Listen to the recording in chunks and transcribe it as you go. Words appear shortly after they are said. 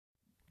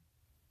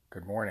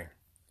Good morning.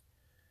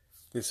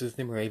 This is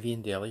the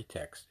Moravian Daily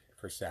Text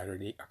for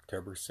Saturday,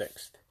 October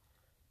 6th,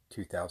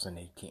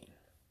 2018.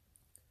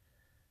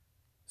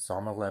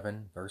 Psalm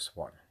 11, verse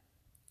 1.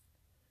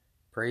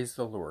 Praise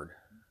the Lord.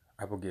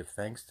 I will give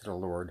thanks to the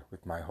Lord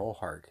with my whole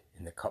heart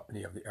in the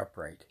company of the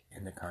upright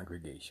in the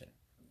congregation.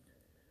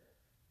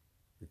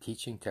 The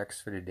teaching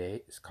text for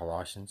today is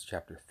Colossians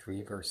chapter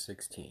 3, verse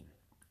 16.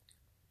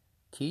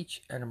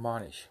 Teach and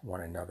admonish one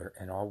another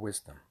in all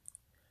wisdom,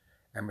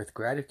 and with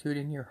gratitude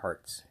in your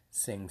hearts,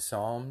 sing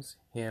psalms,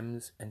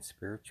 hymns, and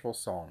spiritual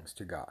songs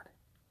to God.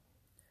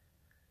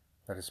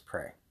 Let us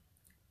pray.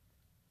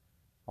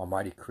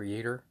 Almighty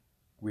Creator,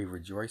 we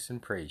rejoice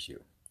and praise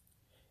you.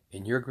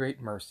 In your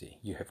great mercy,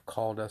 you have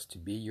called us to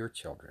be your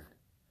children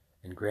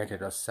and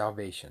granted us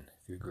salvation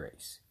through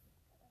grace.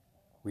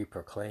 We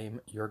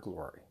proclaim your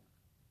glory.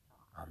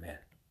 Amen.